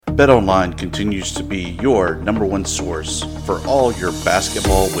BetOnline continues to be your number one source for all your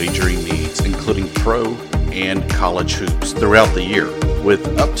basketball wagering needs, including pro and college hoops throughout the year.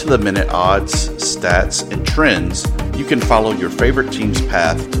 With up-to-the-minute odds, stats, and trends, you can follow your favorite team's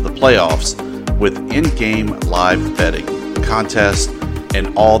path to the playoffs with in-game live betting, contests,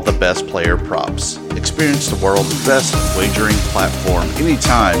 and all the best player props. Experience the world's best wagering platform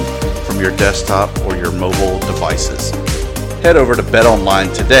anytime from your desktop or your mobile devices. Head over to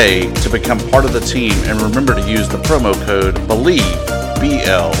BetOnline today to become part of the team, and remember to use the promo code BELIEVE,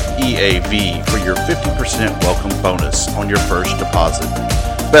 BLEAV, for your 50% welcome bonus on your first deposit.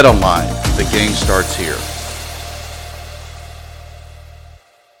 BetOnline, the game starts here.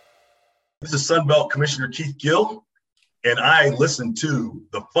 This is Sunbelt Commissioner Keith Gill, and I listen to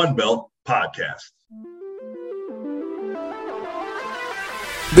the Funbelt Podcast.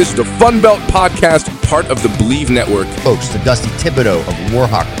 This is the Funbelt Podcast, part of the Believe Network. Hosts are Dusty Thibodeau of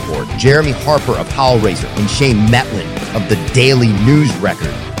Warhawk Report, Jeremy Harper of Howlraiser, and Shane Metlin of the Daily News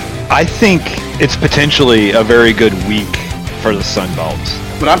Record. I think it's potentially a very good week for the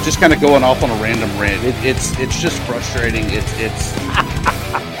Sunbelt. But I'm just kind of going off on a random rant. It's just frustrating.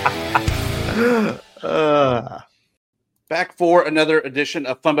 Back for another edition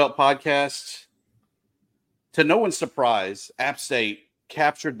of Funbelt Podcast. To no one's surprise, App State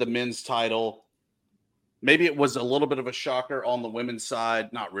captured the men's title. Maybe it was a little bit of a shocker on the women's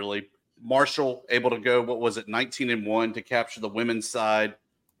side. Not really. Marshall able to go, 19-1 to capture the women's side.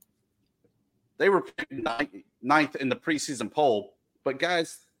 They were ninth in the preseason poll. But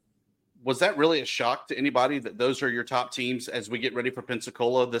guys, was that really a shock to anybody that those are your top teams as we get ready for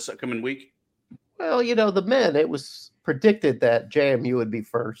Pensacola this upcoming week? Well, the men, it was predicted that JMU would be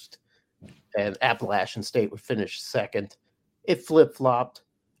first and Appalachian State would finish second. It flip-flopped.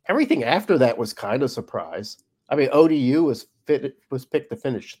 Everything after that was kind of surprise. I mean, ODU was picked to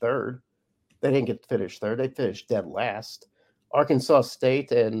finish third. They didn't get to finish third. They finished dead last. Arkansas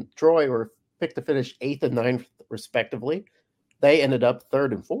State and Troy were picked to finish 8th and 9th, respectively. They ended up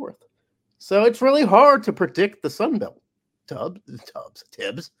 3rd and 4th. So it's really hard to predict the Sun Belt.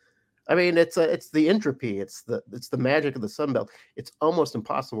 Tibbs. I mean, it's the entropy. It's the magic of the Sun Belt. It's almost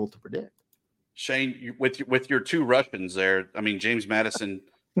impossible to predict. Shane, with your two Russians there, I mean, James Madison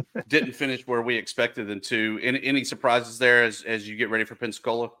didn't finish where we expected them to. Any surprises there as you get ready for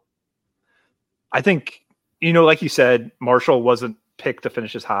Pensacola? I think, like you said, Marshall wasn't picked to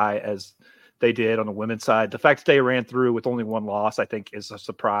finish as high as they did on the women's side. The fact that they ran through with only one loss, I think, is a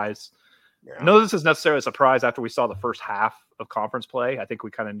surprise. Yeah. I know this is necessarily a surprise after we saw the first half of conference play. I think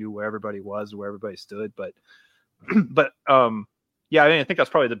we kind of knew where everybody was, where everybody stood. But yeah, I think that's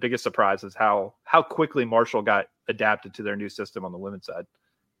probably the biggest surprise is how quickly Marshall got adapted to their new system on the women's side.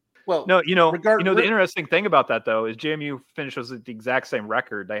 Well, no, the interesting thing about that though is JMU finishes with the exact same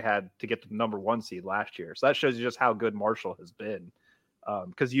record they had to get the number 1 seed last year. So that shows you just how good Marshall has been.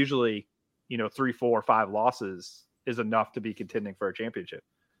 Because usually, 3, 4, 5 losses is enough to be contending for a championship.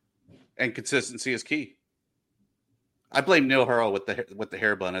 And consistency is key. I blame Neil Hurl with the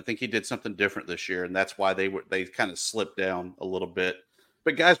hair bun. I think he did something different this year, and that's why they kind of slipped down a little bit.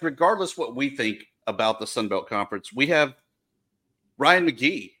 But guys, regardless what we think about the Sun Belt Conference, we have Ryan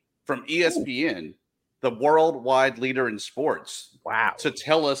McGee from ESPN, the worldwide leader in sports. Wow. To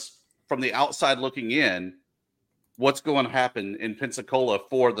tell us from the outside looking in what's going to happen in Pensacola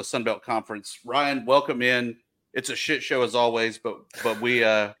for the Sun Belt Conference. Ryan, welcome in. It's a shit show as always, but we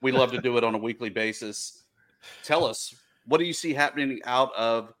love to do it on a weekly basis. Tell us, what do you see happening out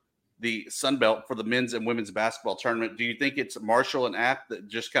of the Sun Belt for the men's and women's basketball tournament? Do you think it's Marshall and App that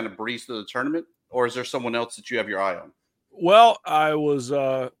just kind of breeze through the tournament, or is there someone else that you have your eye on? Well, I was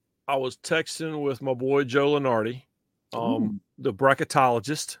texting with my boy Joe Lenardi, the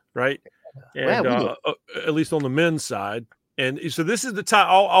bracketologist, right? And at least on the men's side. And so this is the time.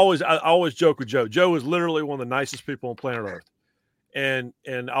 I always joke with Joe. Joe is literally one of the nicest people on planet Earth, and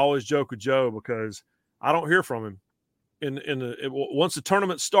I always joke with Joe because I don't hear from him. Once the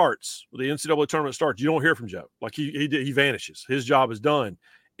tournament starts, the NCAA tournament starts, you don't hear from Joe. Like he vanishes. His job is done,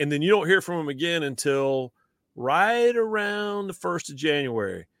 and then you don't hear from him again until right around the 1st of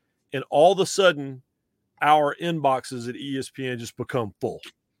January, and all of a sudden, our inboxes at ESPN just become full,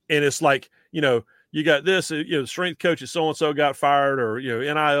 and it's like you got this, strength coach at so-and-so got fired or,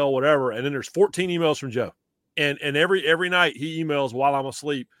 NIL, whatever. And then there's 14 emails from Joe. And every night he emails while I'm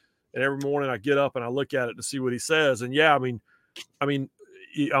asleep. And every morning I get up and I look at it to see what he says. And yeah, I'm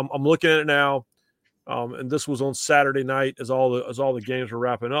looking at it now. And this was on Saturday night as all the games were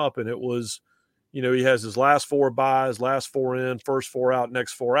wrapping up. And it was, he has his last 4 buys, last 4 in, first 4 out,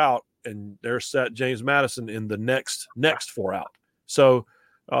 next 4 out. And there's set James Madison in the next 4 out. So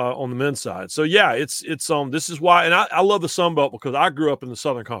on the men's side. So yeah, it's this is why, and I love the Sun Belt because I grew up in the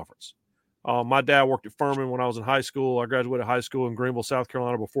Southern Conference. My dad worked at Furman when I was in high school. I graduated high school in Greenville, South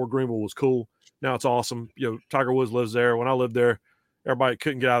Carolina, before Greenville was cool. Now it's awesome. Tiger Woods lives there. When I lived there, everybody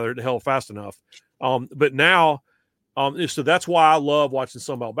couldn't get out of there to hell fast enough. But now, so that's why I love watching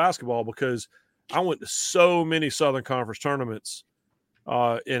Sun Belt basketball, because I went to so many Southern Conference tournaments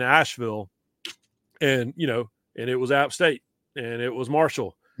in Asheville, and it was App State, and it was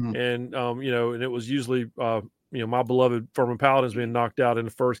Marshall, and and it was usually my beloved Furman Paladins being knocked out in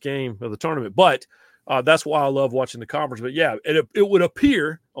the first game of the tournament. But that's why I love watching the conference. But yeah, it would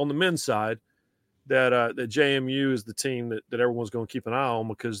appear on the men's side that that JMU is the team that everyone's going to keep an eye on,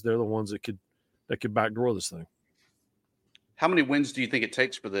 because they're the ones that could backdoor this thing. How many wins do you think it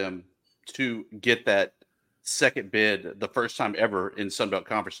takes for them to get that second bid the first time ever in Sun Belt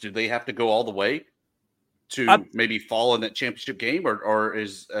Conference? Do they have to go all the way to maybe fall in that championship game, or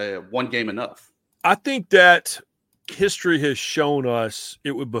is one game enough? I think that history has shown us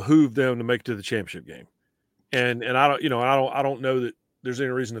it would behoove them to make it to the championship game, and I don't know that there's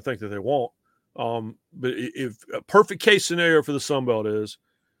any reason to think that they won't. But if a perfect case scenario for the Sun Belt is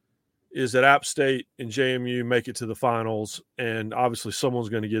that App State and JMU make it to the finals, and obviously someone's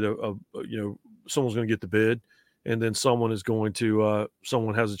going to get someone's going to get the bid, and then someone has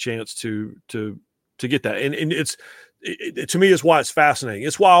a chance to get that, and it's. To me, is why it's fascinating.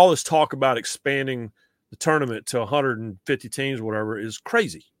 It's why all this talk about expanding the tournament to 150 teams, or whatever, is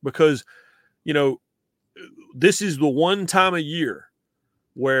crazy, because, this is the one time a year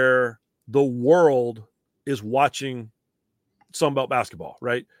where the world is watching Sun Belt basketball,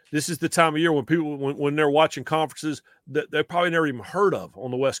 right? This is the time of year when people, when they're watching conferences that they probably never even heard of on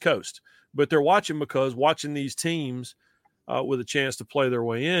the West Coast, but they're watching these teams with a chance to play their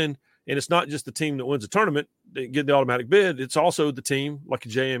way in. And it's not just the team that wins the tournament, they get the automatic bid. It's also the team like a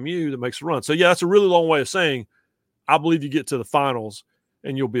JMU that makes a run. So, yeah, that's a really long way of saying I believe you get to the finals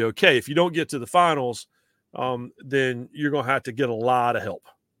and you'll be okay. If you don't get to the finals, then you're going to have to get a lot of help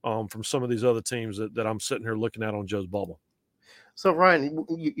from some of these other teams that I'm sitting here looking at on Joe's bubble. So, Ryan,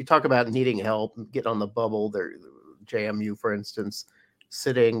 you talk about needing help, getting on the bubble. There, JMU, for instance,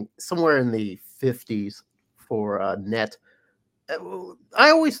 sitting somewhere in the 50s for net. I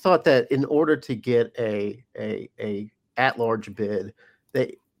always thought that in order to get a at-large bid,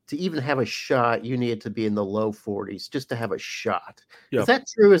 that to even have a shot, you needed to be in the low 40s just to have a shot. Yep. Is that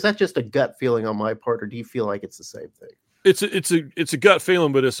true? Is that just a gut feeling on my part, or do you feel like it's the same thing? It's a gut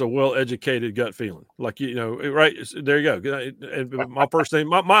feeling, but it's a well-educated gut feeling. Like, right? There you go. And my first name,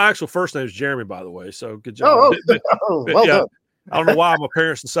 my actual first name is Jeremy, by the way. So good job. Well done. I don't know why my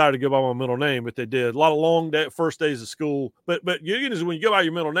parents decided to go by my middle name, but they did. A lot of long first days of school. But when you go by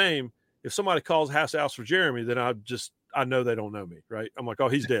your middle name, if somebody calls house for Jeremy, then I know they don't know me, right? I'm like, oh,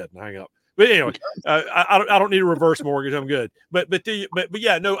 he's dead, and hang up. But anyway, I don't need a reverse mortgage. I'm good. But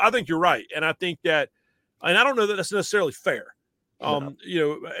yeah, no, I think you're right, and I think that, and I don't know that that's necessarily fair. But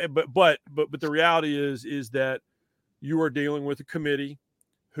the reality is that you are dealing with a committee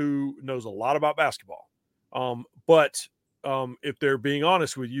who knows a lot about basketball. But if they're being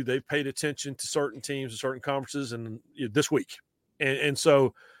honest with you, they've paid attention to certain teams and certain conferences and this week. And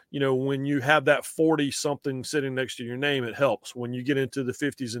so, when you have that 40 something sitting next to your name, it helps. When you get into the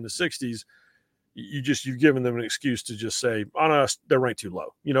 50s and the 60s, you've given them an excuse to just say, oh no, they're ranked too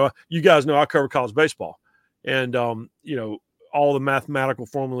low. You guys know I cover college baseball, and all the mathematical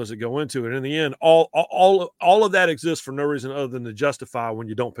formulas that go into it. In the end, all of that exists for no reason other than to justify when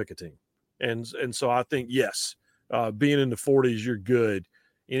you don't pick a team. And so I think, yes, being in the 40s, you're good.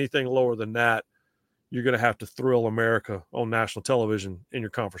 Anything lower than that, you're going to have to thrill America on national television in your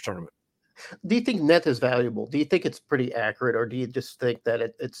conference tournament. Do you think net is valuable? Do you think it's pretty accurate, or do you just think that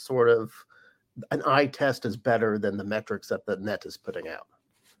it's sort of an eye test is better than the metrics that the net is putting out?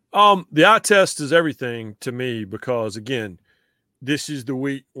 The eye test is everything to me, because, again, this is the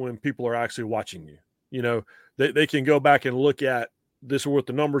week when people are actually watching you. They can go back and look at this is what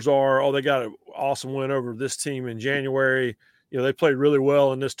the numbers are. Oh, they got an awesome win over this team in January. They played really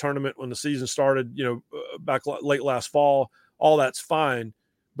well in this tournament when the season started, back late last fall. All that's fine.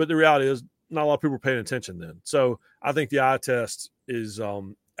 But the reality is not a lot of people are paying attention then. So I think the eye test is,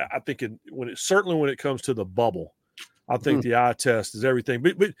 I think when it comes to the bubble, I think the eye test is everything.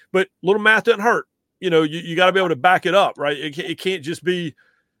 But little math doesn't hurt. You got to be able to back it up, right? It can't just be,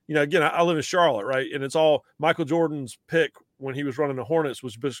 again, I live in Charlotte, right? And it's all Michael Jordan's pick when he was running the Hornets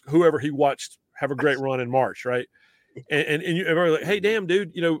was whoever he watched have a great run in March, right? And you're like, hey, damn,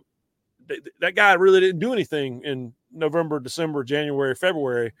 dude, that guy really didn't do anything in November, December, January,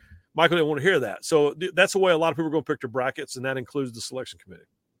 February. Michael didn't want to hear that. So that's the way a lot of people are going to pick their brackets, and that includes the selection committee.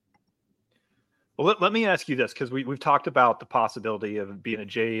 Well, let me ask you this, because we've talked about the possibility of being a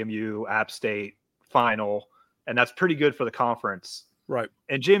JMU App State final, and that's pretty good for the conference. Right.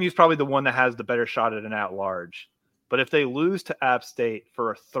 And JMU is probably the one that has the better shot at an at-large. But if they lose to App State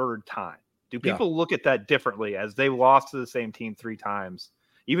for a third time, do people look at that differently as they lost to the same team 3 times,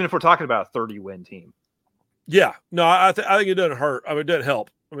 even if we're talking about a 30-win team? Yeah. No, I think it doesn't hurt. I mean, it doesn't help.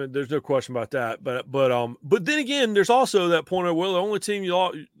 I mean, there's no question about that. But then again, there's also that point of, well, the only team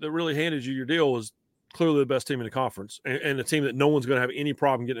that really handed you your deal was clearly the best team in the conference, and a team that no one's going to have any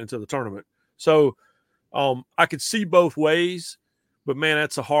problem getting into the tournament. So I could see both ways, but man,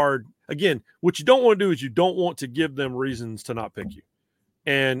 that's a hard. Again, what you don't want to do is you don't want to give them reasons to not pick you,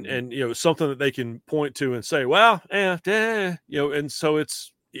 and something that they can point to and say, well, and so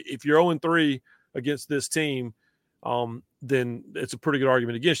it's, if you're 0-3 against this team, then it's a pretty good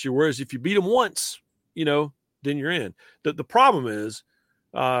argument against you. Whereas if you beat them once, then you're in. The problem is,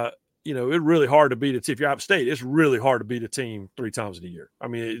 it's really hard to beat it. If you're App State, it's really hard to beat a team 3 times in a year. I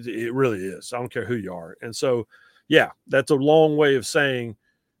mean, it really is. I don't care who you are. And so, yeah, that's a long way of saying,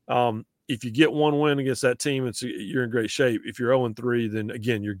 if you get one win against that team, you're in great shape. If you're 0-3, then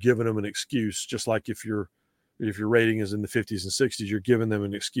again, you're giving them an excuse. Just like if your rating is in the 50s and 60s, you're giving them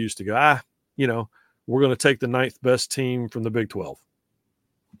an excuse to go, we're going to take the 9th best team from the Big 12.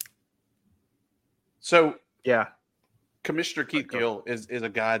 So, yeah, Commissioner Keith Gill is a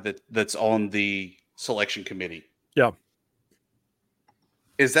guy that's on the selection committee. Yeah.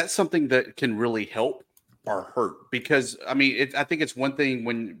 Is that something that can really help or hurt? Because, I mean, I think it's one thing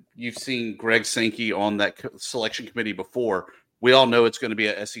when you've seen Greg Sankey on that selection committee before. We all know it's going to be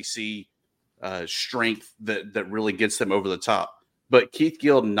a SEC strength that really gets them over the top. But Keith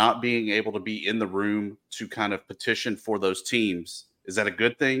Gill not being able to be in the room to kind of petition for those teams, is that a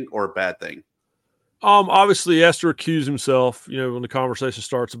good thing or a bad thing? Obviously, he has to recuse himself, when the conversation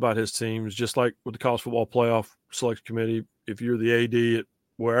starts about his teams, just like with the College Football Playoff Selection Committee. If you're the AD at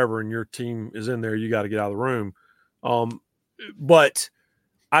wherever and your team is in there, you got to get out of the room. But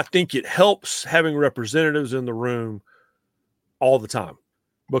I think it helps having representatives in the room all the time,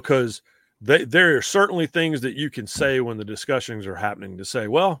 because there are certainly things that you can say when the discussions are happening to say,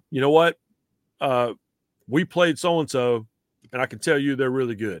 well, you know what? We played so-and-so, and I can tell you they're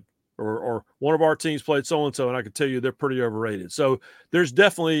really good. Or one of our teams played so-and-so, and I can tell you they're pretty overrated. So there's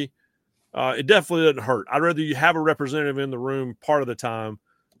definitely it definitely doesn't hurt. I'd rather you have a representative in the room part of the time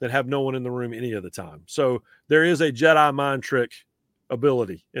than have no one in the room any of the time. So there is a Jedi mind trick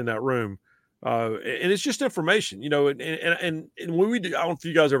ability in that room. And it's just information, and when we do, I don't know if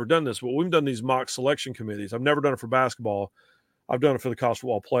you guys ever done this, but we've done these mock selection committees. I've never done it for basketball. I've done it for the college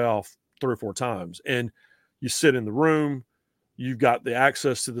football playoff 3 or 4 times. And you sit in the room, you've got the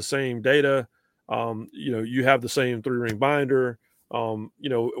access to the same data. You have the same 3-ring binder. When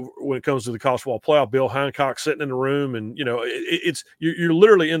it comes to the college football playoff, Bill Hancock sitting in the room, and you're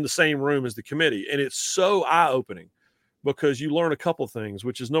literally in the same room as the committee. And it's so eye-opening, because you learn a couple of things,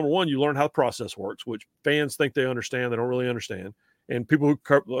 which is, number one, you learn how the process works, which fans think they understand. They don't really understand. And people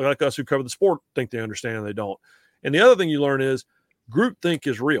like us who cover the sport think they understand. They don't. And the other thing you learn is groupthink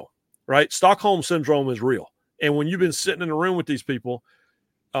is real, right? Stockholm syndrome is real. And when you've been sitting in a room with these people,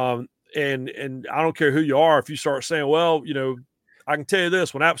 and I don't care who you are, if you start saying, well, I can tell you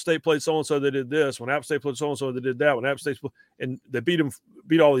this, when App State played so-and-so, they did this. When App State played so-and-so, they did that. When App State, and they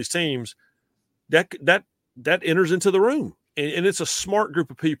beat all these teams, that enters into the room, and it's a smart group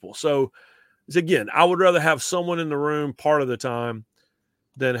of people. So again, I would rather have someone in the room part of the time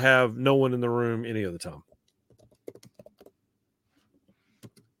than have no one in the room any of the time.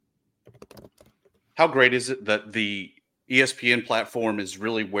 How great is it that the ESPN platform is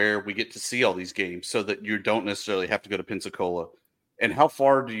really where we get to see all these games, so that you don't necessarily have to go to Pensacola? And how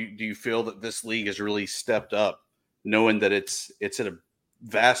far do you feel that this league has really stepped up, knowing that it's at a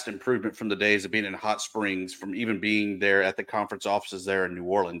vast improvement from the days of being in Hot Springs, from even being there at the conference offices there in New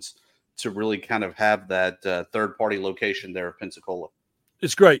Orleans, to really kind of have that third-party location there at Pensacola?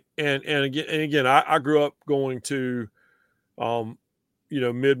 It's great. And again, I grew up going to,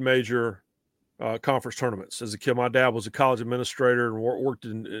 mid-major conference tournaments as a kid. My dad was a college administrator and worked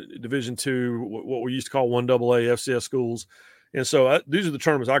in Division II, what we used to call 1AA FCS schools. And so these are the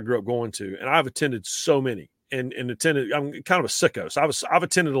tournaments I grew up going to, and I've attended so many. And attended. I'm kind of a sicko, so I've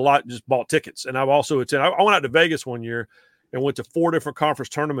attended a lot, just bought tickets, and I've also attended. I went out to Vegas one year and went to 4 different conference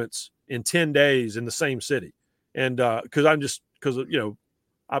tournaments in 10 days in the same city, and because apparently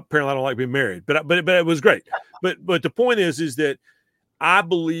I don't like being married, but it was great. But the point is that I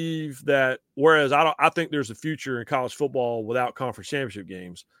believe that whereas I think there's a future in college football without conference championship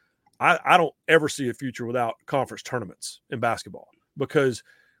games, I don't ever see a future without conference tournaments in basketball, because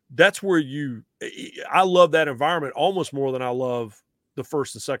that's where I love that environment almost more than I love the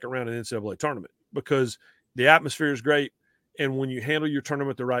first and second round of the NCAA tournament, because the atmosphere is great. And when you handle your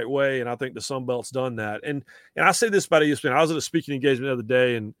tournament the right way, and I think the Sun Belt's done that. And I say this about ESPN. I was at a speaking engagement the other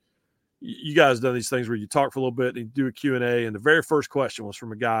day, and you guys done these things where you talk for a little bit and you do a Q&A, and the very first question was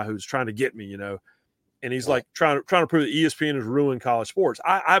from a guy who's trying to get me, and he's like trying to prove that ESPN has ruined college sports.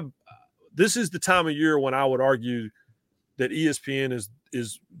 This is the time of year when I would argue that ESPN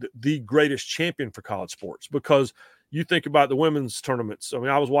is the greatest champion for college sports, because you think about the women's tournaments. I mean,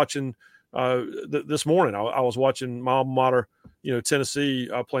 I was watching this morning. I was watching my alma mater, Tennessee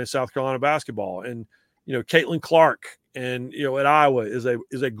playing South Carolina basketball, and Caitlin Clark, and at Iowa is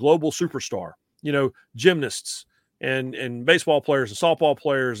a global superstar. Gymnasts and baseball players and softball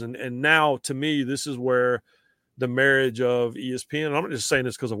players, and now to me, this is where the marriage of ESPN. And I'm not just saying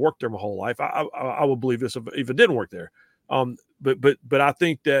this because I've worked there my whole life. I would believe this if it didn't work there. But I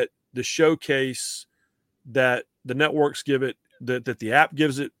think that the showcase that the networks give it, that the app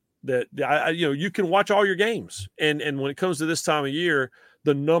gives it, that you can watch all your games, and when it comes to this time of year,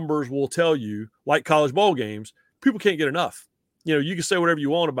 the numbers will tell you, like college bowl games, people can't get enough. You can say whatever you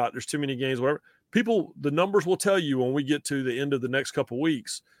want about there's too many games, whatever. The numbers will tell you when we get to the end of the next couple of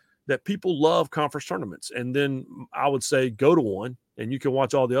weeks that people love conference tournaments. And then I would say go to one, and you can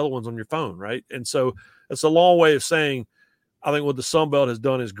watch all the other ones on your phone, right? And so it's a long way of saying I think what the Sun Belt has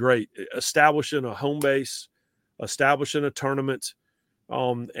done is great, establishing a home base, establishing a tournament,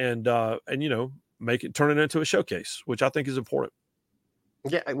 and turn it into a showcase, which I think is important.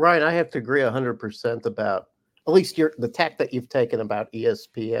 Yeah, Ryan, I have to agree 100% about at least the tack that you've taken about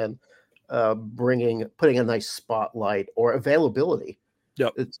ESPN putting a nice spotlight or availability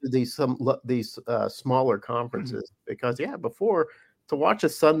to these smaller conferences. Because before, to watch a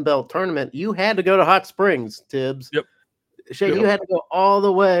Sun Belt tournament, you had to go to Hot Springs, Tibbs. Yep. Shane, you had to go all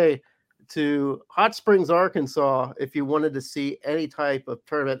the way to Hot Springs, Arkansas, if you wanted to see any type of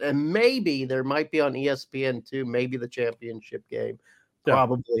tournament. And maybe there might be on ESPN too, maybe the championship game. Yeah.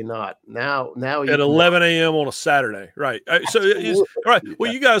 Probably not. Now at 11 a.m. on a Saturday, right? So all right.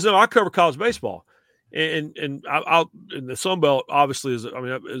 Well, you guys know I cover college baseball, and the Sun Belt obviously is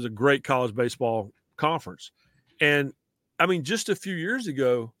a great college baseball conference. And I mean, just a few years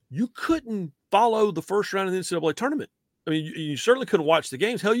ago, you couldn't follow the first round of the NCAA tournament. I mean, you certainly couldn't watch the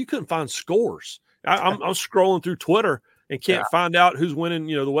games. Hell, you couldn't find scores. I'm scrolling through Twitter and can't find out who's winning,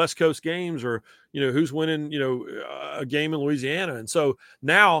 the West Coast games, or, who's winning, a game in Louisiana. And so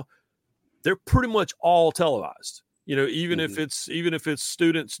now they're pretty much all televised, even if it's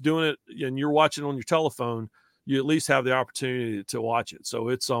students doing it and you're watching on your telephone, you at least have the opportunity to watch it. So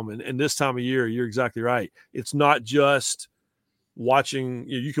it's, and this time of year, you're exactly right. It's not just watching,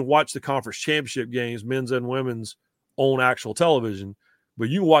 you can watch the conference championship games, men's and women's, on actual television, but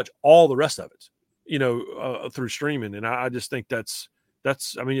you watch all the rest of it, through streaming. And I just think that's,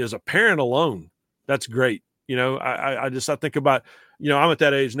 I mean, as a parent alone, that's great. I think about, I'm at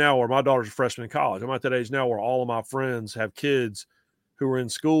that age now where my daughter's a freshman in college. I'm at that age now where all of my friends have kids who are in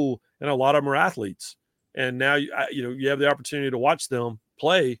school, and a lot of them are athletes. And now, you have the opportunity to watch them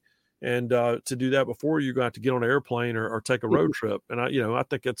play, and to do that before you're going to have to get on an airplane or take a road trip. And I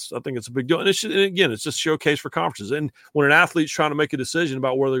think it's a big deal. And it's just showcase for conferences. And when an athlete's trying to make a decision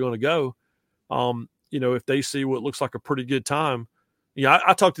about where they're going to go, if they see what looks like a pretty good time,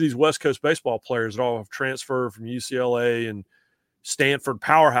 I talk to these West Coast baseball players that all have transferred from UCLA and Stanford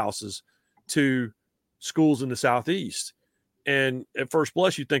powerhouses to schools in the Southeast. And at first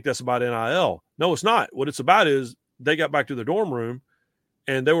blush, you think that's about NIL. No, it's not. What it's about is they got back to their dorm room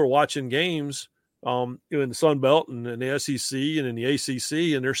and they were watching games in the Sun Belt and in the SEC and in the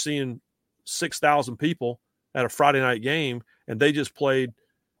ACC, and they're seeing 6,000 people at a Friday night game, and they just played,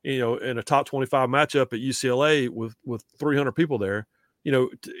 in a top 25 matchup at UCLA with 300 people there.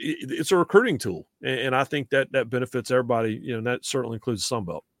 It's a recruiting tool, and I think that benefits everybody. And that certainly includes the Sun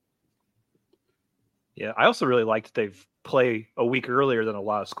Belt. Yeah, I also really like that they've play a week earlier than a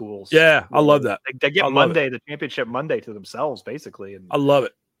lot of schools. Yeah, I love that. They get the championship Monday to themselves, basically. And I love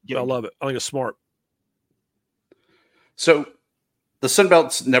it. I love it. I think it's smart. So the Sun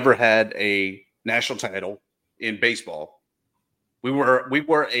Belt's never had a national title in baseball. We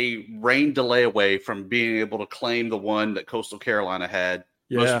were a rain delay away from being able to claim the one that Coastal Carolina had.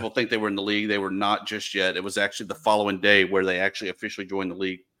 Yeah. Most people think they were in the league. They were not just yet. It was actually the following day where they actually officially joined the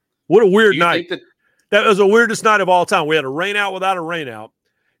league. What a weird night. That was the weirdest night of all time. We had a rain out without a rain out,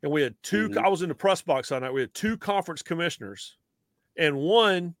 and we had two. Mm-hmm. I was in the press box that night. We had two conference commissioners,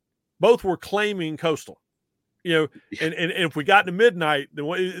 and both were claiming Coastal. and if we got to midnight, then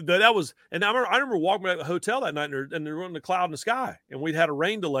that was, and I remember walking back to the hotel that night and there wasn't a cloud in the sky, and we'd had a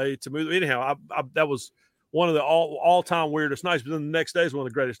rain delay to move. Anyhow, that was one of the all-time weirdest nights, but then the next day is one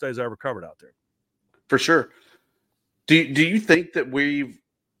of the greatest days I ever covered out there. For sure. Do you think that we've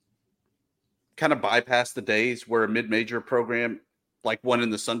kind of bypassed the days where a mid-major program like one in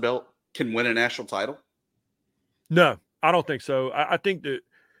the Sun Belt can win a national title? No, I don't think so. I think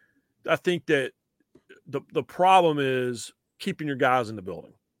that the problem is keeping your guys in the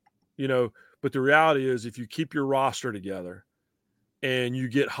building, but the reality is if you keep your roster together and you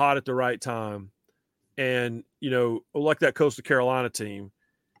get hot at the right time and, like that Coastal Carolina team,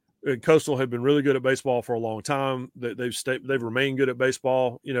 Coastal had been really good at baseball for a long time. They've remained good at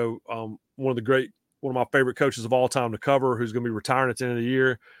baseball. One of my favorite coaches of all time to cover, who's going to be retiring at the end of the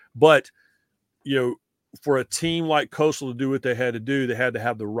year. But, for a team like Coastal to do what they had to do, they had to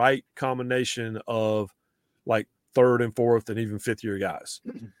have the right combination of like third and fourth and even fifth year guys.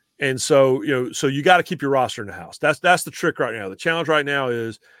 And so, so you got to keep your roster in the house. That's the trick right now. The challenge right now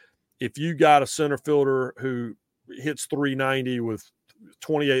is if you got a center fielder who hits 390 with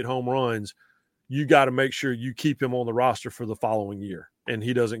 28 home runs, you got to make sure you keep him on the roster for the following year and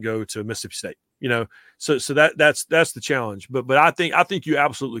he doesn't go to Mississippi State. So that's the challenge. But I think you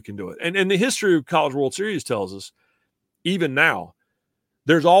absolutely can do it. And the history of College World Series tells us, even now,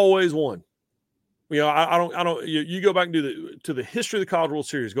 there's always one. I don't. You go back and to the history of the College World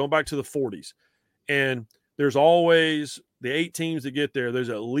Series, going back to the 40s, and there's always the 8 teams that get there. There's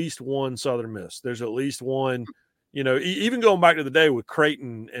at least one Southern Miss. There's at least one. Even going back to the day with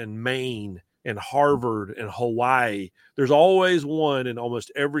Creighton and Maine and Harvard and Hawaii, there's always one in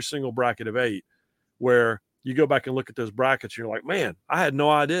almost every single bracket of 8 where you go back and look at those brackets, and you're like, man, I had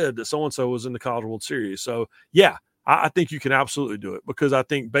no idea that so-and-so was in the College World Series. So, yeah, I think you can absolutely do it because I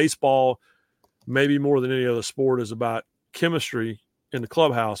think baseball, maybe more than any other sport, is about chemistry in the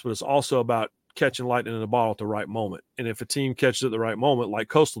clubhouse, but it's also about catching lightning in a bottle at the right moment. And if a team catches it at the right moment, like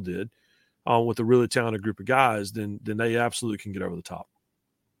Coastal did, with a really talented group of guys, then they absolutely can get over the top.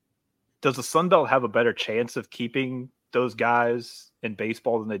 Does the Sun Belt have a better chance of keeping those guys in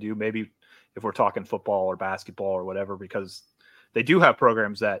baseball than they do maybe if we're talking football or basketball or whatever, because they do have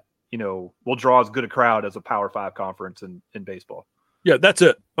programs that, will draw as good a crowd as a Power 5 conference in baseball? Yeah, that's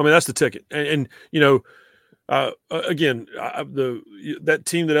it. I mean, that's the ticket. And again, that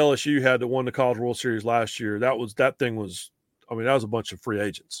team that LSU had that won the College World Series last year, that was a bunch of free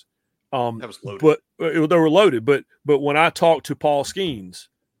agents. That was loaded. But they were loaded. But when I talked to Paul Skeens,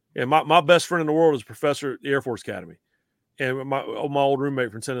 and my best friend in the world is a professor at the Air Force Academy, and my old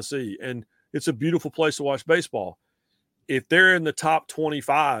roommate from Tennessee, and it's a beautiful place to watch baseball. If they're in the top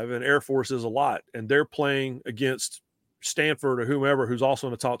 25, and Air Force is a lot, and they're playing against Stanford or whomever who's also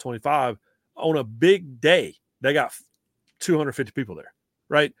in the top 25 on a big day, they got 250 people there,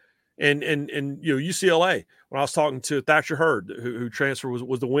 right? And UCLA, when I was talking to Thatcher Hurd, who transferred,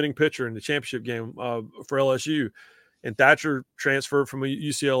 was the winning pitcher in the championship game for LSU, and Thatcher transferred from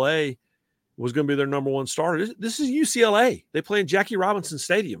UCLA, was going to be their number one starter. This is UCLA. They play in Jackie Robinson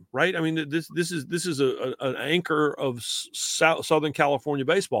Stadium, right? I mean, this is an anchor of Southern California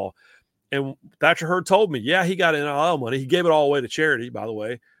baseball. And Thatcher Hurd told me, yeah, he got NIL money. He gave it all away to charity, by the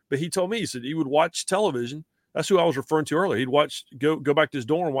way. But he told me, he said he would watch television. That's who I was referring to earlier. He'd go back to his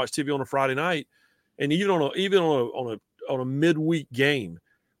dorm and watch TV on a Friday night, and even on a midweek game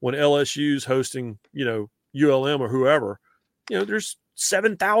when LSU's hosting, ULM or whoever, there's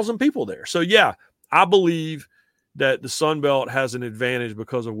 7,000 people there. So yeah, I believe that the Sun Belt has an advantage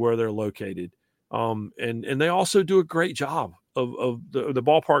because of where they're located, and they also do a great job of the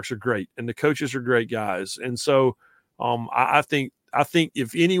ballparks are great and the coaches are great guys, and so I think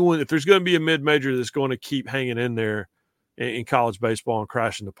if there's going to be a mid-major that's going to keep hanging in there in college baseball and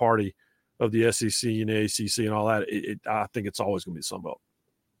crashing the party of the SEC and the ACC and all that, I think it's always going to be the Sun Belt.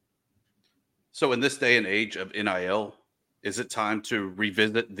 So in this day and age of NIL, is it time to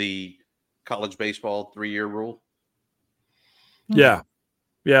revisit the college baseball 3-year rule? Yeah.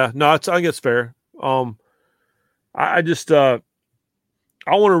 No, I think it's fair. I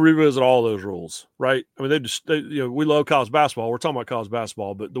want to revisit all those rules, right? I mean, we love college basketball. We're talking about college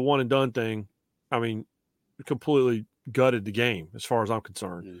basketball, but the one and done thing, I mean, completely gutted the game as far as I'm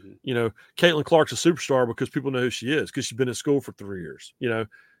concerned. Mm-hmm. Caitlin Clark's a superstar because people know who she is because she's been in school for 3 years,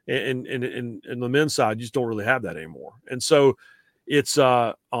 and the men's side, you just don't really have that anymore. And so it's,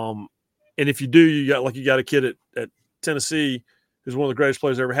 and if you do, you got a kid at Tennessee who's one of the greatest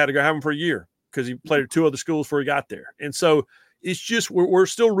players I ever had to go have him for a year because he played at 2 other schools before he got there. And so it's just, we're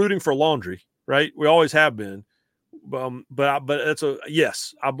still rooting for laundry, right? We always have been. But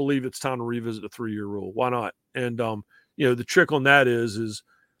yes, I believe it's time to revisit the 3-year rule. Why not? And the trick on that is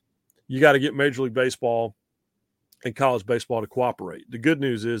you got to get Major League Baseball and college baseball to cooperate. The good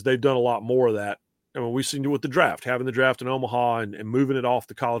news is they've done a lot more of that. I mean, we've seen it with the draft, having the draft in Omaha and moving it off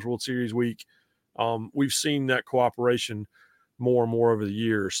the College World Series week. We've seen that cooperation more and more over the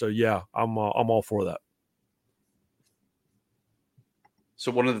years. So yeah, I'm all for that.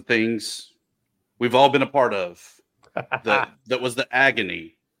 So one of the things we've all been a part of that was the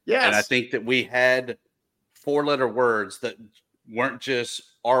agony. Yes. And I think that we had 4-letter words that weren't just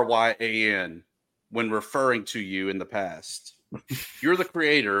RYAN when referring to you in the past. You're the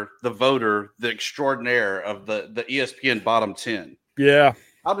creator, the voter, the extraordinaire of the ESPN bottom 10. Yeah.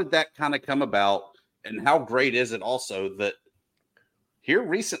 How did that kind of come about? And how great is it also that here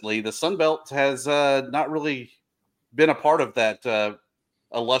recently the Sun Belt has not really been a part of that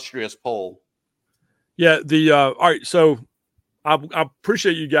illustrious poll? Yeah. All right. So I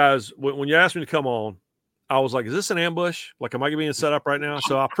appreciate you guys. When you asked me to come on, I was like, is this an ambush? Like, am I being set up right now?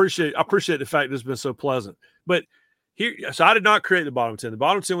 So I appreciate the fact that it's been so pleasant. But so I did not create the bottom 10. The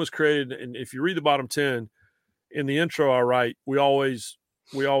bottom 10 was created. And if you read the bottom 10 in the intro, I write, we always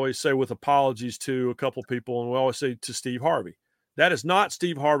say with apologies to a couple people. And we always say to Steve Harvey. That is not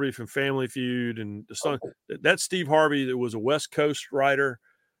Steve Harvey from Family Feud and the Sun. That's Steve Harvey that was a West Coast writer,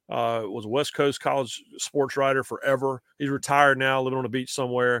 was a West Coast college sports writer forever. He's retired now, living on a beach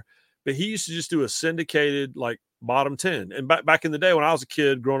somewhere. But he used to just do a syndicated like bottom 10. And back in the day when I was a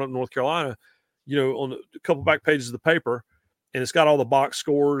kid growing up in North Carolina, on a couple back pages of the paper, and it's got all the box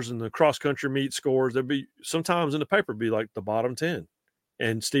scores and the cross country meet scores. There'd be sometimes in the paper be like the bottom 10,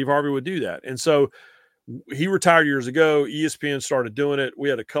 and Steve Harvey would do that. And so he retired years ago. ESPN started doing it. We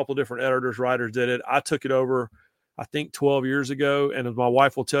had a couple different editors, writers did it. I took it over, I think 12 years ago. And as my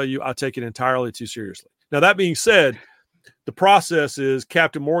wife will tell you, I take it entirely too seriously. Now, that being said, the process is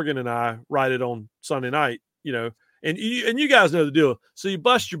Captain Morgan and I write it on Sunday night, and you guys know the deal. So you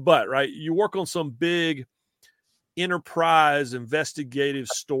bust your butt, right? You work on some big enterprise investigative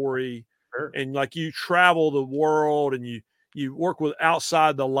story, and like you travel the world and you work with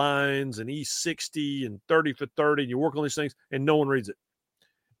outside the lines and E60 and 30 for 30, and you work on these things and no one reads it.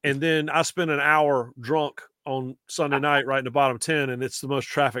 And then I spend an hour drunk on Sunday night writing the bottom 10, and it's the most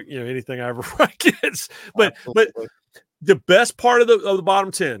traffic, anything I ever write gets. But the best part of the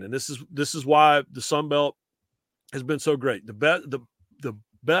bottom 10, and this is why the Sun Belt has been so great. The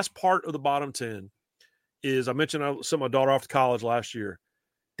best part of the bottom 10 is, I mentioned I sent my daughter off to college last year.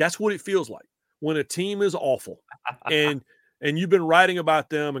 That's what it feels like when a team is awful and you've been writing about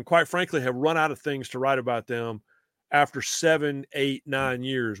them and quite frankly have run out of things to write about them after 7, 8, 9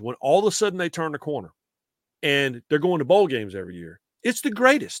 years, when all of a sudden they turn the corner and they're going to bowl games every year. It's the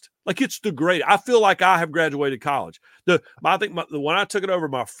greatest. Like, it's the great. I feel like I have graduated college. I think when I took it over,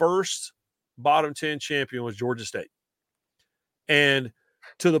 my first bottom 10 champion was Georgia State. And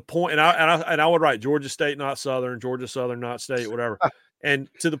to the point, and I would write Georgia State, not Southern, Georgia Southern, not State, whatever. And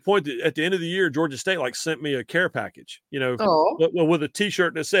to the point that at the end of the year, Georgia State sent me a care package, with a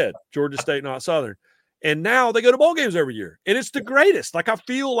T-shirt that said Georgia State, not Southern. And now they go to bowl games every year, and it's the greatest. Like, I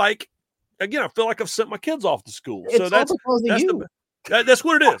feel like I've sent my kids off to school. So that's what it is. That's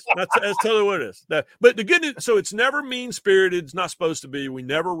totally what it is. But the good news, so it's never mean-spirited. It's not supposed to be. We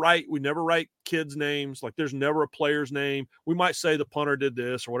never write kids' names. Like, there's never a player's name. We might say the punter did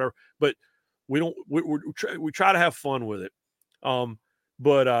this or whatever, but we don't. We try to have fun with it.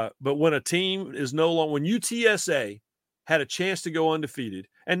 But when a team is no longer, when UTSA had a chance to go undefeated,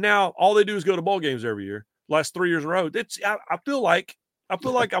 and now all they do is go to bowl games every year, last 3 years in a row. I feel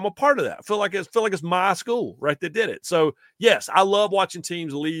like I'm a part of that. I feel like it's my school, right, that did it. So yes, I love watching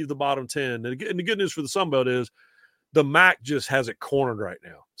teams leave the bottom 10. And the good news for the Sun Belt is the MAC just has it cornered right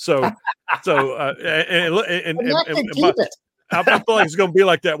now. So I feel like it's going to be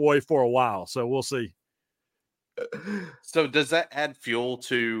like that way for a while. So we'll see. So does that add fuel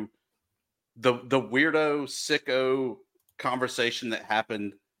to the weirdo, sicko conversation that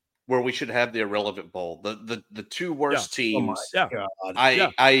happened where we should have the irrelevant bowl? The two worst teams,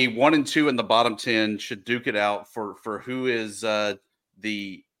 i.e. 1 and 2 in the bottom 10 should duke it out for who is the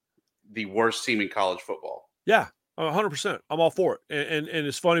worst team in college football. Yeah, 100%. I'm all for it. And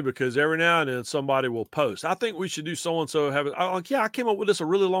it's funny because every now and then somebody will post, I think we should do so-and-so have it. I'm like, yeah, I came up with this a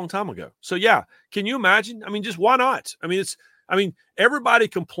really long time ago. So yeah, can you imagine? I mean, just why not? I mean, everybody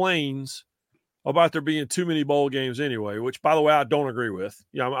complains about there being too many bowl games anyway, which, by the way, I don't agree with.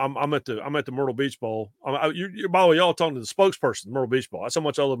 Yeah, I'm at the Myrtle Beach Bowl. By the way, y'all talking to the spokesperson, Myrtle Beach Bowl. That's how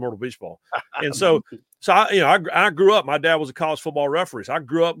much I love Myrtle Beach Bowl. And so I grew up. My dad was a college football referee, so I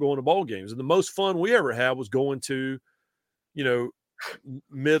grew up going to bowl games, and the most fun we ever had was going to,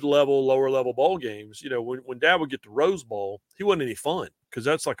 mid-level, lower-level bowl games, when Dad would get to Rose Bowl, he wasn't any fun because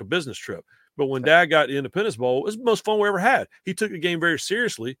that's like a business trip. But when Dad got to Independence Bowl, it was the most fun we ever had. He took the game very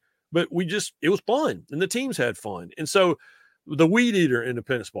seriously, but it was fun, and the teams had fun. And so the Weed Eater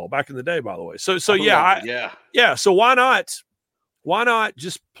Independence Bowl back in the day, by the way. So So why not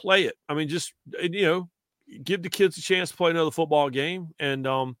just play it? I mean, just, give the kids a chance to play another football game. And,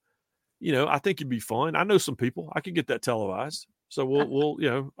 I think it'd be fun. I know some people. I could get that televised. So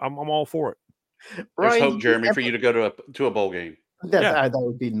we'll I'm all for it. There's hope, Jeremy, for you to go to a bowl game. That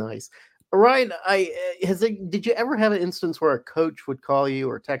would be nice. Ryan, did you ever have an instance where a coach would call you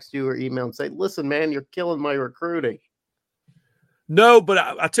or text you or email and say, "Listen, man, you're killing my recruiting"? No, but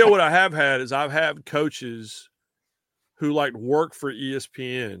I tell you what I have had is I've had coaches who work for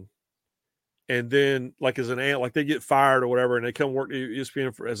ESPN, and then as they get fired or whatever, and they come work at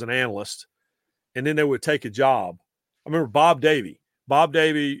ESPN as an analyst, and then they would take a job. I remember Bob Davie,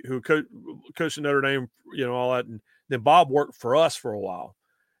 who coached at Notre Dame, all that, and then Bob worked for us for a while.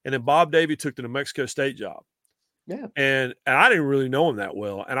 And then Bob Davie took the New Mexico State job. Yeah. And I didn't really know him that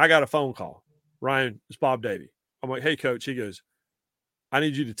well. And I got a phone call. Ryan, it's Bob Davie. I'm like, "Hey, coach." He goes, "I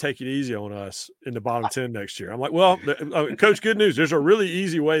need you to take it easy on us in the bottom 10 next year." I'm like, "Well, coach, good news. There's a really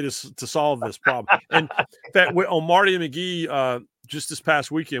easy way to solve this problem." And in fact, on Marty and McGee, just this past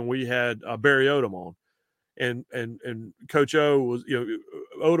weekend, we had Barry Odom on. And Coach O was,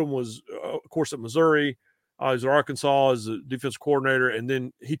 Odom was, of course, at Missouri. He was at Arkansas as a defensive coordinator, and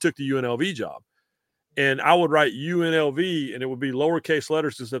then he took the UNLV job. And I would write UNLV, and it would be lowercase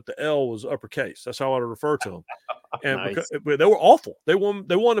letters except the L was uppercase. That's how I would refer to them. And Nice. But they were awful. They won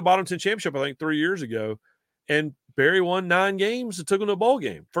the bottom 10 championship, I think, 3 years ago. And Barry won 9 games and took them to a bowl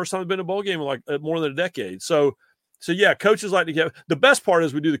game. First time they've been to a bowl game in more than a decade. So yeah, coaches like to get – the best part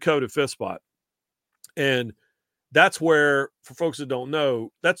is we do the coveted fifth spot. And that's where, for folks that don't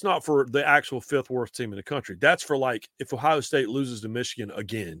know, that's not for the actual fifth worst team in the country. That's for if Ohio State loses to Michigan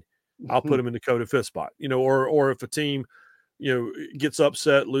again, I'll put them in the coveted fifth spot, or if a team, gets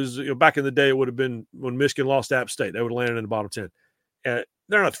upset, loses, back in the day, it would have been when Michigan lost to App State, they would have landed in the bottom 10. They're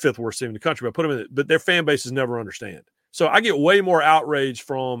not the fifth worst team in the country, but put them in it, but their fan bases never understand. So I get way more outrage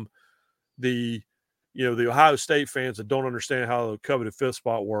from the Ohio State fans that don't understand how the coveted fifth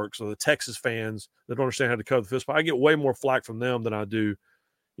spot works, or the Texas fans that don't understand how to cover the fifth spot. I get way more flack from them than I do,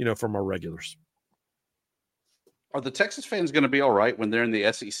 from our regulars. Are the Texas fans going to be all right when they're in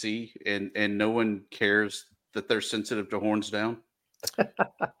the SEC and no one cares that they're sensitive to horns down?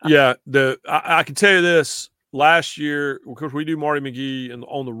 Yeah, I can tell you this. Last year, of course, we do Marty McGee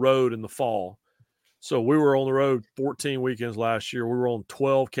on the road in the fall. So we were on the road 14 weekends last year. We were on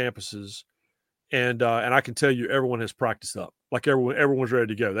 12 campuses. And I can tell you, everyone has practiced up. Everyone's ready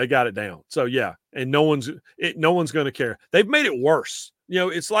to go. They got it down. So yeah, and no one's going to care. They've made it worse.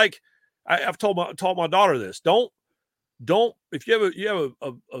 It's like I've taught my daughter this. Don't if you have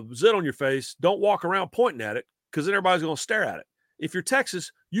a zit on your face, don't walk around pointing at it, because then everybody's going to stare at it. If you're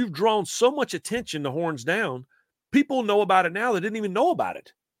Texas, you've drawn so much attention to horns down. People know about it now that didn't even know about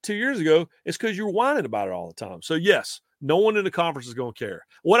it 2 years ago. It's because you were whining about it all the time. So yes. No one in the conference is going to care.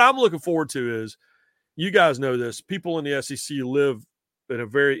 What I'm looking forward to is, you guys know this, people in the SEC live in a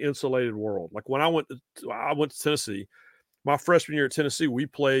very insulated world. Like when I went to Tennessee, my freshman year at Tennessee, we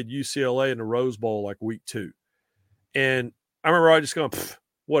played UCLA in the Rose Bowl week 2. And I remember I just going,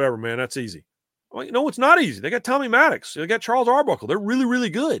 whatever, man, that's easy. I'm like, no, it's not easy. They got Tommy Maddox. They got Charles Arbuckle. They're really,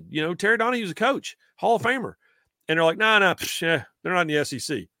 really good. Terry Donahue's a coach, Hall of Famer. And they're like, nah, they're not in the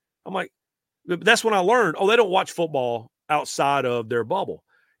SEC. I'm like, that's when I learned, they don't watch football outside of their bubble.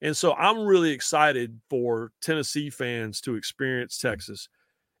 And so I'm really excited for Tennessee fans to experience Texas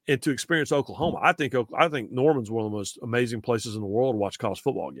and to experience Oklahoma. I think Norman's one of the most amazing places in the world to watch a college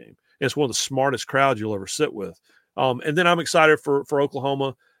football game. And it's one of the smartest crowds you'll ever sit with. And then I'm excited for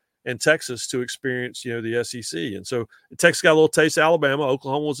Oklahoma and Texas to experience, the SEC. And so Texas got a little taste of Alabama.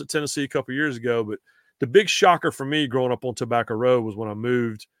 Oklahoma was at Tennessee a couple of years ago. But the big shocker for me growing up on Tobacco Road was when I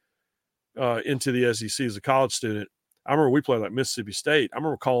moved into the SEC as a college student. I remember we played Mississippi State. I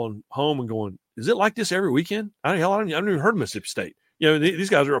remember calling home and going, "Is it like this every weekend?" I haven't even heard of Mississippi State.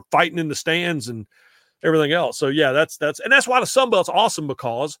 These guys are fighting in the stands and everything else. So yeah, that's why the Sun Belt's awesome,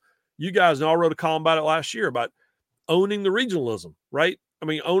 because you guys know I wrote a column about it last year about owning the regionalism, right? I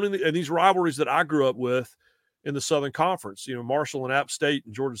mean, owning these rivalries that I grew up with in the Southern Conference. Marshall and App State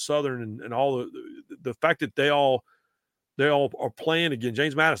and Georgia Southern and all the fact that they all are playing again.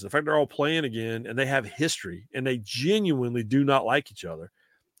 James Madison, the fact they're all playing again and they have history and they genuinely do not like each other.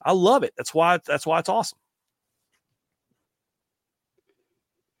 I love it. That's why it's awesome.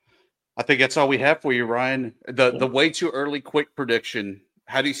 I think that's all we have for you, Ryan. The way too early quick prediction.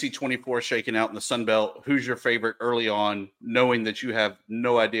 How do you see 24 shaking out in the Sun Belt? Who's your favorite early on, knowing that you have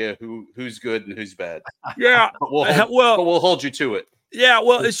no idea who's good and who's bad? Yeah, but we'll hold you to it. Yeah,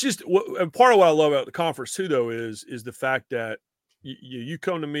 well, it's just, and part of what I love about the conference too, though, is the fact that you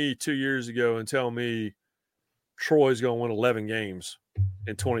come to me 2 years ago and tell me Troy's going to win 11 games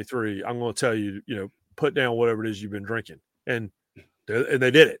in 23. I'm going to tell you, put down whatever it is you've been drinking, and they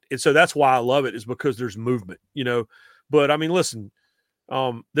did it. And so that's why I love it, is because there's movement, But I mean, listen,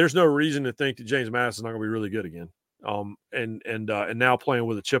 there's no reason to think that James Madison's not going to be really good again. And now playing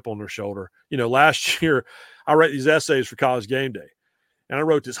with a chip on their shoulder. Last year I write these essays for College Game Day. And I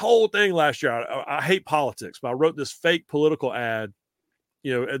wrote this whole thing last year. I hate politics, but I wrote this fake political ad,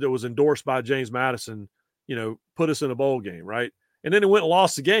 that was endorsed by James Madison, put us in a bowl game, right? And then it went and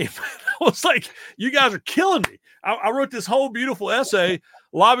lost the game. I was like, you guys are killing me. I wrote this whole beautiful essay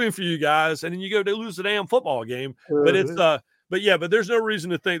lobbying for you guys, and then you go to lose the damn football game. But it's but there's no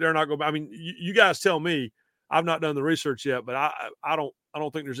reason to think they're not going to. I mean, you guys tell me. I've not done the research yet, but I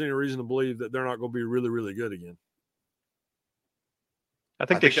don't think there's any reason to believe that they're not going to be really, really good again. I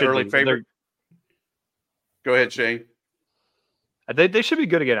think they should early favorite. Go ahead, Shane. They should be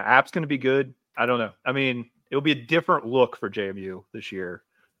good again. App's going to be good. I don't know. I mean, it'll be a different look for JMU this year.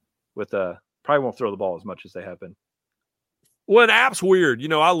 With probably won't throw the ball as much as they have been. Well, an App's weird.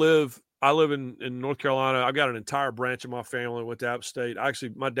 I live in North Carolina. I've got an entire branch of my family that went to App State.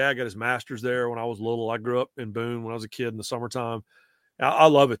 My dad got his master's there when I was little. I grew up in Boone when I was a kid in the summertime. I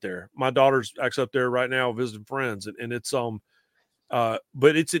love it there. My daughter's actually up there right now visiting friends, and it's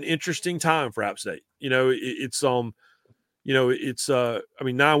but it's an interesting time for App State. It's 9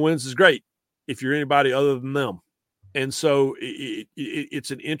 wins is great if you're anybody other than them. And so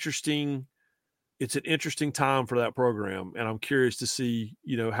it's an interesting time for that program. And I'm curious to see,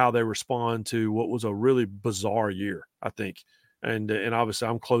 how they respond to what was a really bizarre year, I think. And obviously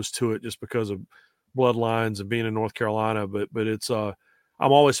I'm close to it just because of bloodlines and being in North Carolina, but it's I'm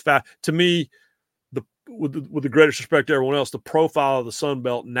always to me, with the greatest respect to everyone else, the profile of the Sun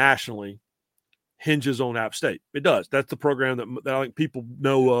Belt nationally hinges on App State. It does. That's the program that I think people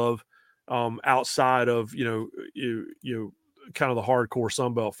know of outside of, kind of the hardcore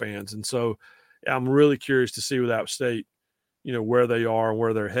Sun Belt fans. And so I'm really curious to see with App State, where they are and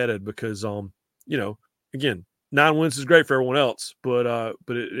where they're headed, because, again, 9 wins is great for everyone else, but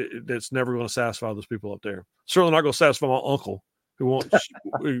it's never going to satisfy those people up there. Certainly not going to satisfy my uncle who won't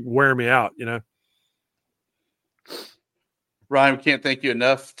wear me out, Ryan, we can't thank you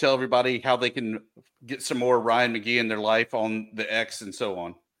enough. Tell everybody how they can get some more Ryan McGee in their life on the X and so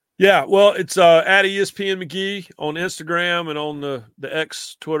on. Yeah, well, it's at ESPN McGee on Instagram and on the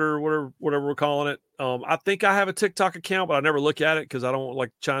X, Twitter, whatever we're calling it. I think I have a TikTok account, but I never look at it because I don't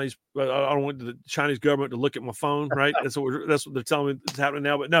want I don't want the Chinese government to look at my phone. Right? That's what they're telling me is happening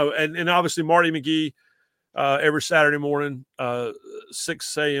now. But no, and obviously Marty McGee every Saturday morning,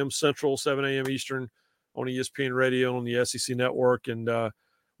 6 a.m. Central, 7 a.m. Eastern on ESPN Radio on the SEC Network, and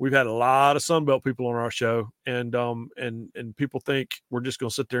we've had a lot of Sunbelt people on our show, and people think we're just going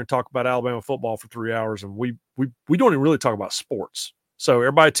to sit there and talk about Alabama football for 3 hours, and we don't even really talk about sports. So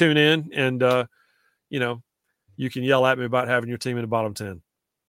everybody tune in, and you can yell at me about having your team in the bottom 10.